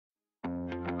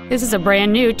This is a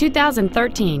brand new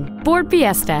 2013 Ford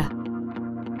Fiesta.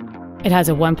 It has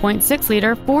a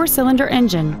 1.6-liter four-cylinder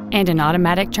engine and an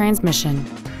automatic transmission.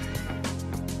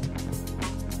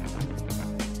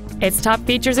 Its top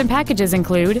features and packages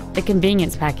include the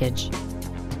convenience package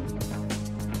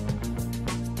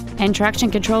and traction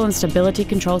control and stability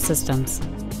control systems.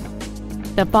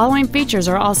 The following features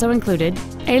are also included: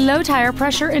 a low tire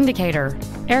pressure indicator,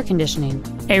 air conditioning,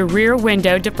 a rear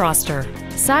window defroster,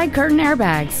 side curtain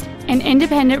airbags, an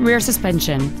independent rear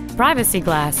suspension, privacy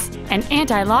glass, an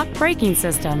anti-lock braking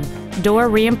system, door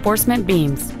reinforcement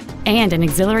beams, and an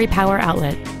auxiliary power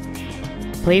outlet.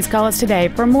 Please call us today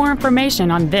for more information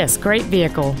on this great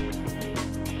vehicle.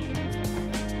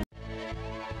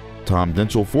 Tom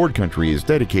Denchel Ford Country is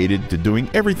dedicated to doing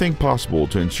everything possible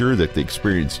to ensure that the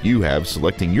experience you have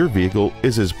selecting your vehicle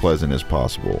is as pleasant as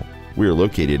possible. We are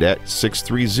located at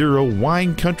 630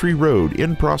 Wine Country Road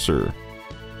in Prosser.